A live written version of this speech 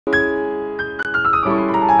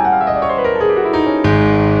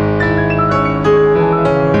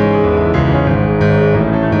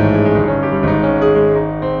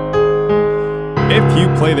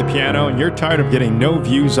play the piano and you're tired of getting no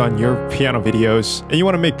views on your piano videos and you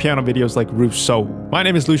want to make piano videos like Rousseau. My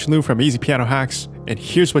name is Lucian Liu from Easy Piano Hacks, and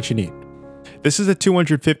here's what you need. This is a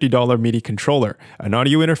 $250 MIDI controller, an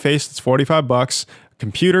audio interface that's $45, a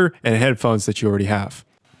computer, and headphones that you already have.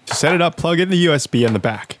 To set it up, plug in the USB in the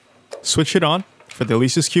back. Switch it on. For the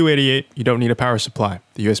Alesis Q88, you don't need a power supply.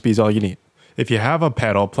 The USB is all you need. If you have a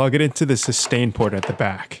pedal, plug it into the sustain port at the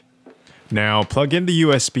back. Now plug in the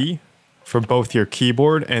USB for both your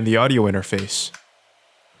keyboard and the audio interface.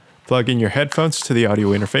 Plug in your headphones to the audio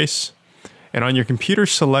interface, and on your computer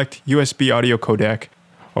select USB audio codec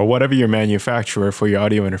or whatever your manufacturer for your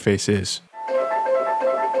audio interface is.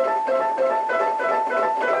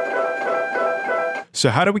 So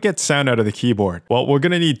how do we get sound out of the keyboard? Well, we're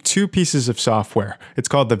going to need two pieces of software. It's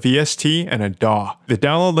called the VST and a DAW. The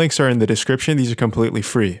download links are in the description. These are completely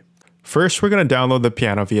free. First, we're going to download the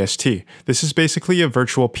piano VST. This is basically a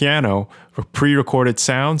virtual piano for pre-recorded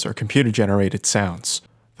sounds or computer-generated sounds.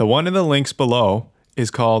 The one in the links below is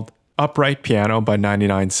called Upright Piano by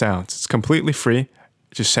 99 Sounds. It's completely free.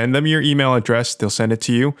 Just send them your email address. They'll send it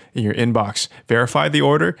to you in your inbox. Verify the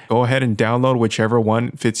order. Go ahead and download whichever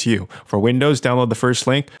one fits you. For Windows, download the first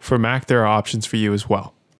link. For Mac, there are options for you as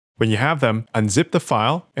well. When you have them, unzip the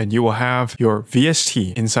file and you will have your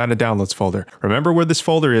VST inside a downloads folder. Remember where this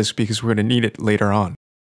folder is because we're going to need it later on.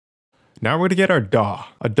 Now we're going to get our DAW.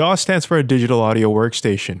 A DAW stands for a digital audio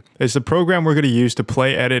workstation. It's the program we're going to use to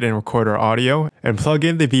play, edit, and record our audio and plug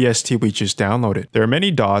in the VST we just downloaded. There are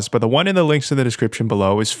many DAWs, but the one in the links in the description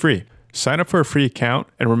below is free. Sign up for a free account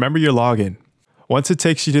and remember your login. Once it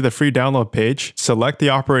takes you to the free download page, select the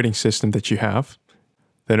operating system that you have,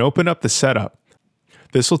 then open up the setup.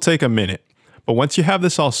 This will take a minute, but once you have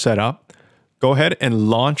this all set up, go ahead and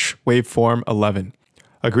launch Waveform 11.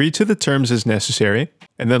 Agree to the terms as necessary,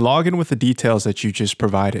 and then log in with the details that you just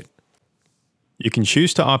provided. You can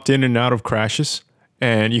choose to opt in and out of crashes,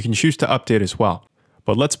 and you can choose to update as well.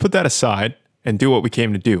 But let's put that aside and do what we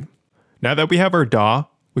came to do. Now that we have our DAW,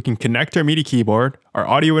 we can connect our MIDI keyboard, our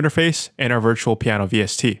audio interface, and our virtual piano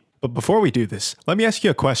VST. But before we do this, let me ask you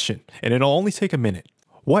a question, and it'll only take a minute.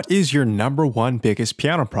 What is your #1 biggest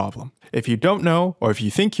piano problem? If you don't know, or if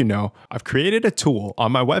you think you know, I've created a tool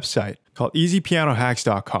on my website called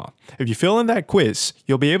easypianohacks.com. If you fill in that quiz,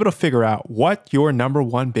 you'll be able to figure out what your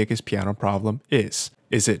 #1 biggest piano problem is.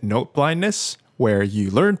 Is it note blindness, where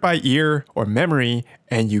you learn by ear or memory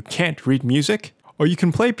and you can't read music? Or you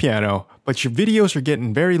can play piano, but your videos are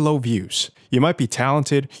getting very low views. You might be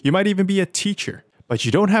talented, you might even be a teacher, but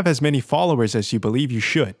you don't have as many followers as you believe you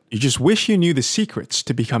should. You just wish you knew the secrets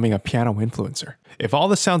to becoming a piano influencer. If all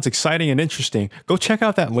this sounds exciting and interesting, go check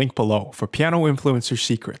out that link below for Piano Influencer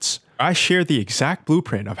Secrets. I share the exact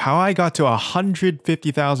blueprint of how I got to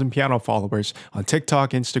 150,000 piano followers on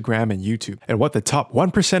TikTok, Instagram, and YouTube, and what the top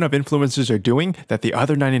 1% of influencers are doing that the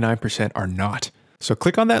other 99% are not. So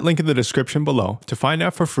click on that link in the description below to find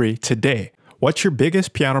out for free today what your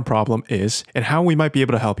biggest piano problem is and how we might be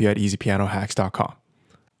able to help you at easypianohacks.com.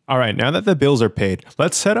 Alright, now that the bills are paid,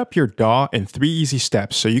 let's set up your DAW in 3 easy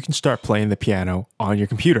steps so you can start playing the piano on your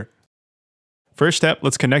computer. First step,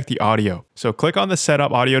 let's connect the audio. So click on the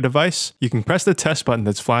setup audio device. You can press the test button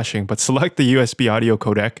that's flashing, but select the USB audio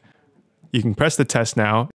codec. You can press the test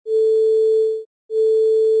now.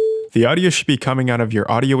 The audio should be coming out of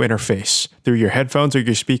your audio interface through your headphones or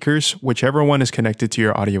your speakers, whichever one is connected to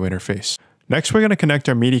your audio interface. Next, we're going to connect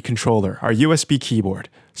our MIDI controller, our USB keyboard.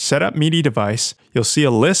 Set up MIDI device. You'll see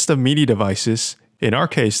a list of MIDI devices. In our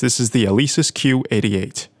case, this is the Alesis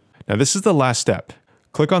Q88. Now, this is the last step.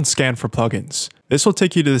 Click on Scan for Plugins. This will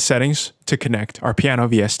take you to the settings to connect our piano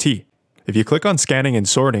VST. If you click on Scanning and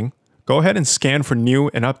Sorting, go ahead and scan for new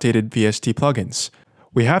and updated VST plugins.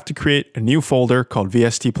 We have to create a new folder called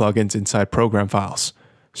VST Plugins inside Program Files.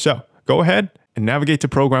 So, go ahead and navigate to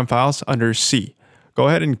Program Files under C. Go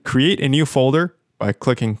ahead and create a new folder by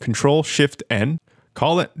clicking Ctrl-Shift-N.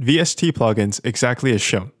 Call it VST Plugins exactly as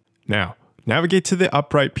shown. Now, navigate to the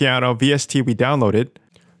Upright Piano VST we downloaded,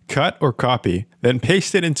 cut or copy, then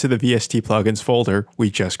paste it into the VST Plugins folder we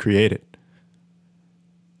just created.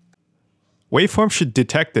 Waveform should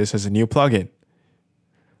detect this as a new plugin.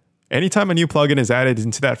 Anytime a new plugin is added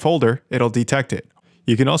into that folder, it'll detect it.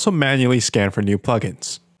 You can also manually scan for new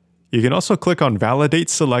plugins. You can also click on Validate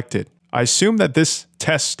Selected. I assume that this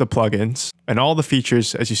tests the plugins and all the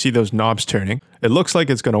features as you see those knobs turning. It looks like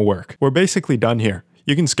it's going to work. We're basically done here.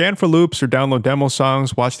 You can scan for loops or download demo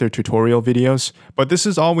songs, watch their tutorial videos, but this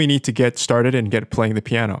is all we need to get started and get playing the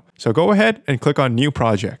piano. So go ahead and click on New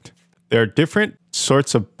Project. There are different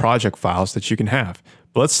sorts of project files that you can have,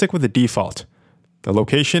 but let's stick with the default. The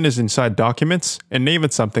location is inside Documents and name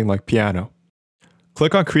it something like Piano.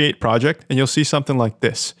 Click on Create Project, and you'll see something like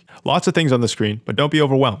this. Lots of things on the screen, but don't be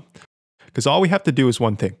overwhelmed, because all we have to do is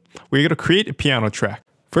one thing. We're going to create a piano track.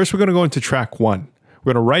 First, we're going to go into track 1.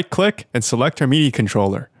 We're going to right-click and select our MIDI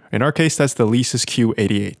controller. In our case, that's the Alesis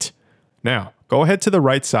Q88. Now, go ahead to the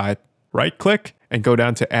right side, right-click, and go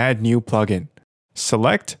down to Add New Plugin.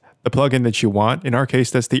 Select the plugin that you want. In our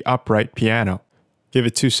case, that's the Upright Piano. Give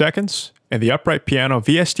it 2 seconds, and the Upright Piano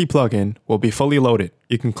VST plugin will be fully loaded.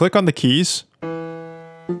 You can click on the keys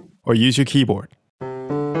or use your keyboard.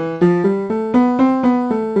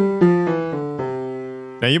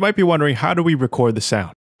 Now you might be wondering, how do we record the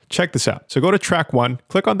sound? Check this out. So go to track 1,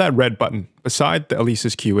 click on that red button beside the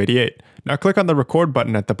Alesis Q88. Now click on the record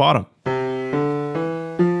button at the bottom.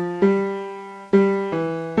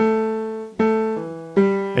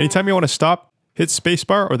 Anytime you want to stop, hit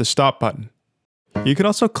spacebar or the stop button. You can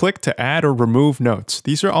also click to add or remove notes.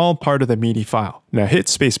 These are all part of the MIDI file. Now hit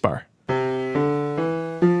spacebar.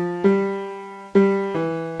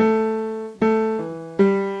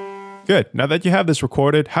 Good. Now that you have this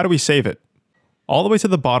recorded, how do we save it? All the way to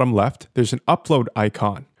the bottom left, there's an upload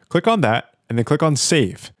icon. Click on that and then click on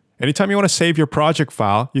save. Anytime you want to save your project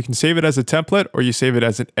file, you can save it as a template or you save it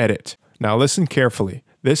as an edit. Now listen carefully.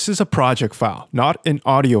 This is a project file, not an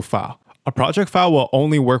audio file. A project file will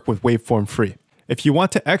only work with waveform free. If you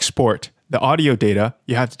want to export the audio data,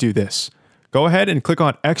 you have to do this. Go ahead and click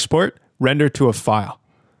on Export, Render to a File.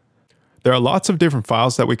 There are lots of different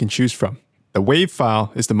files that we can choose from. The WAV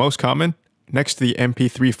file is the most common, next to the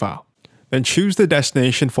MP3 file. Then choose the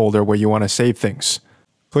destination folder where you want to save things.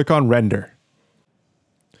 Click on Render.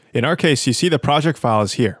 In our case, you see the project file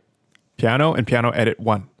is here. Piano and Piano Edit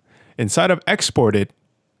 1. Inside of Exported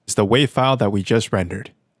is the WAV file that we just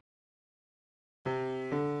rendered.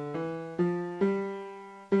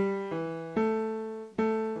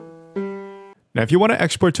 Now, if you want to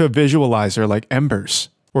export to a visualizer like Embers,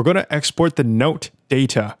 we're going to export the note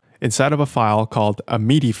data inside of a file called a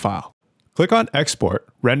MIDI file. Click on Export,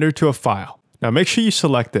 Render to a File. Now make sure you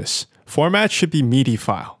select this. Format should be MIDI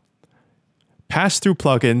file. Pass-through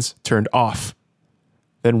plugins turned off.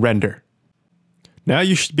 Then Render. Now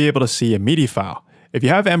you should be able to see a MIDI file. If you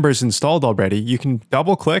have Embers installed already, you can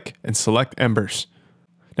double-click and select Embers.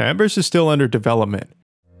 Now Embers is still under development,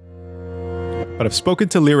 but I've spoken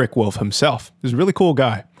to Lyric Wolf himself. He's a really cool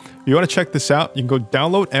guy. If you want to check this out, you can go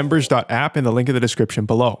download embers.app in the link in the description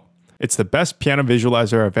below. It's the best piano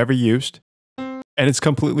visualizer I've ever used, and it's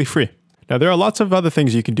completely free. Now there are lots of other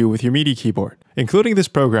things you can do with your MIDI keyboard, including this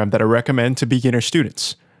program that I recommend to beginner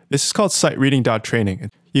students. This is called sightreading.training.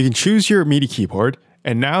 You can choose your MIDI keyboard,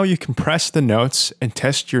 and now you can press the notes and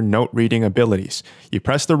test your note reading abilities. You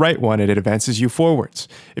press the right one and it advances you forwards.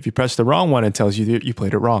 If you press the wrong one, it tells you that you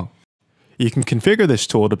played it wrong. You can configure this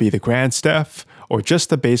tool to be the grand staff, or just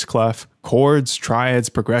the bass clef, chords, triads,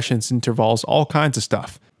 progressions, intervals, all kinds of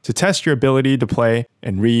stuff to test your ability to play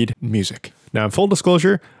and read music. Now, in full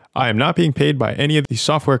disclosure, I am not being paid by any of these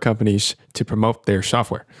software companies to promote their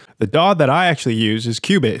software. The DAW that I actually use is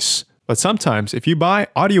Cubase, but sometimes if you buy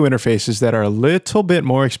audio interfaces that are a little bit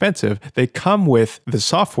more expensive, they come with the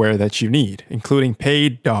software that you need, including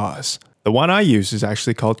paid DAWs. The one I use is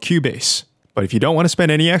actually called Cubase. But if you don't want to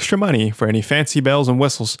spend any extra money for any fancy bells and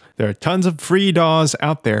whistles, there are tons of free DAWs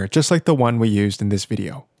out there, just like the one we used in this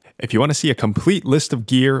video. If you want to see a complete list of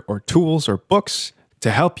gear or tools or books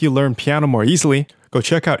to help you learn piano more easily, go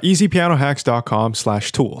check out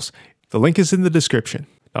easypianohacks.com/tools. The link is in the description.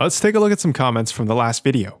 Now let's take a look at some comments from the last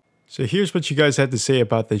video. So here's what you guys had to say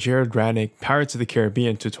about the Jared Radnick Pirates of the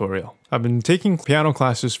Caribbean tutorial. I've been taking piano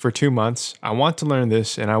classes for 2 months. I want to learn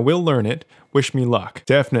this and I will learn it. Wish me luck.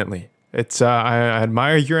 Definitely. I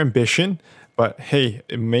admire your ambition, but hey,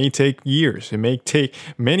 it may take years. It may take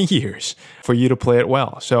many years for you to play it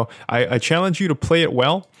well. So I challenge you to play it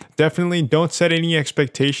well. Definitely don't set any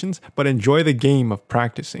expectations, but enjoy the game of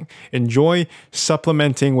practicing. Enjoy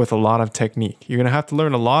supplementing with a lot of technique. You're going to have to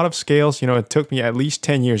learn a lot of scales. You know, it took me at least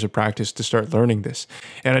 10 years of practice to start learning this.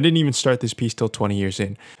 And I didn't even start this piece till 20 years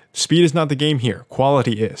in. Speed is not the game here.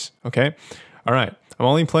 Quality is, okay? All right. I'm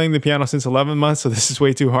only playing the piano since 11 months, so this is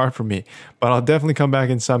way too hard for me. But I'll definitely come back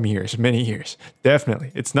in some years, many years.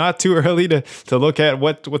 Definitely. It's not too early to look at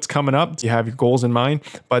what's coming up. You have your goals in mind,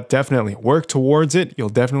 but definitely work towards it. You'll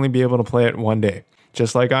definitely be able to play it one day.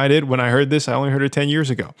 Just like I did when I heard this. I only heard it 10 years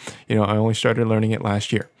ago. You know, I only started learning it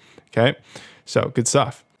last year. Okay? So good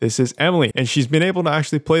stuff. This is Emily, and she's been able to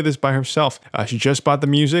actually play this by herself. She just bought the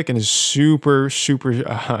music and is super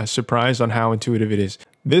surprised on how intuitive it is.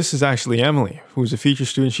 This is actually Emily, who's a feature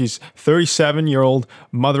student. She's a 37-year-old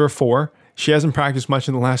mother of 4. She hasn't practiced much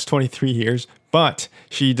in the last 23 years, But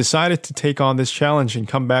she decided to take on this challenge and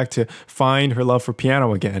come back to find her love for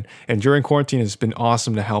piano again. And during quarantine, it's been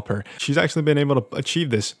awesome to help her. She's actually been able to achieve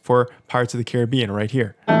this for Pirates of the Caribbean right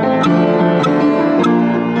here.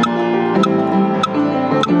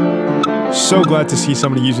 So glad to see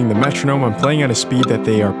somebody using the metronome and playing at a speed that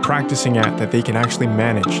they are practicing at, that they can actually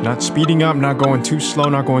manage. Not speeding up, not going too slow,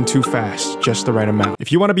 not going too fast, just the right amount.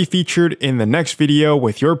 If you want to be featured in the next video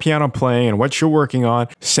with your piano playing and what you're working on,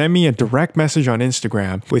 send me a direct message on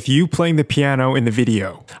Instagram with you playing the piano in the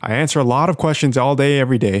video. I answer a lot of questions all day,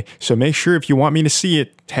 every day, so make sure if you want me to see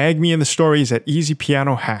it, tag me in the stories at Easy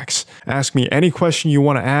Piano Hacks. Ask me any question you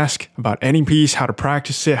want to ask about any piece, how to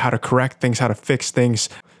practice it, how to correct things, how to fix things.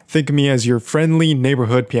 Think of me as your friendly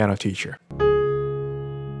neighborhood piano teacher.